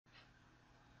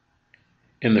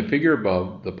In the figure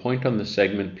above, the point on the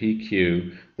segment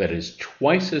PQ that is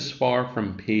twice as far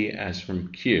from P as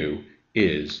from Q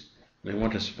is, they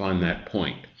want us to find that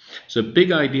point. So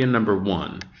big idea number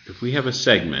one, if we have a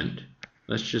segment,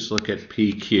 let's just look at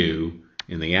PQ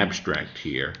in the abstract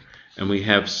here, and we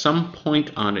have some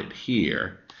point on it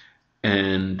here,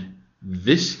 and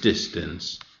this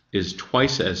distance is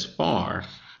twice as far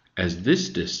as this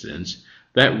distance,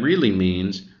 that really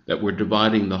means that we're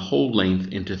dividing the whole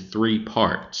length into 3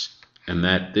 parts, and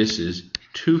that this is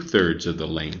 2/3 of the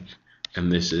length,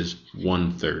 and this is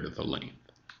 1/3 of the length.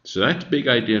 So that's big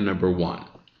idea number one,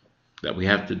 that we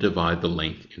have to divide the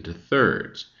length into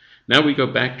thirds. Now we go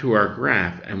back to our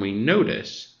graph, and we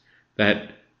notice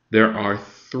that there are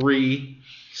 3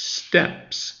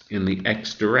 steps in the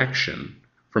x direction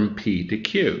from P to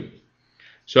Q.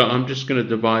 So I'm just going to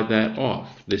divide that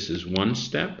off. This is 1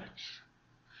 step,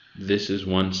 this is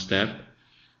 1 step,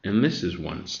 and this is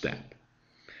 1 step.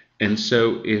 And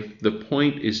so if the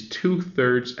point is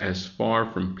 2/3 as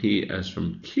far from P as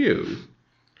from Q,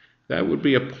 that would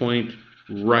be a point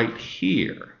right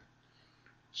here,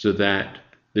 so that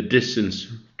the distance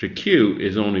to Q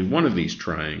is only one of these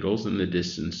triangles, and the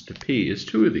distance to P is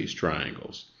 2 of these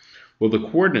triangles. Well, the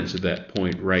coordinates of that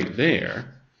point right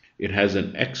there, it has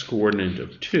an x-coordinate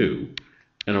of 2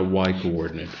 and a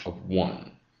y-coordinate of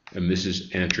 1. And this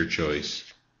is answer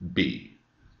choice B.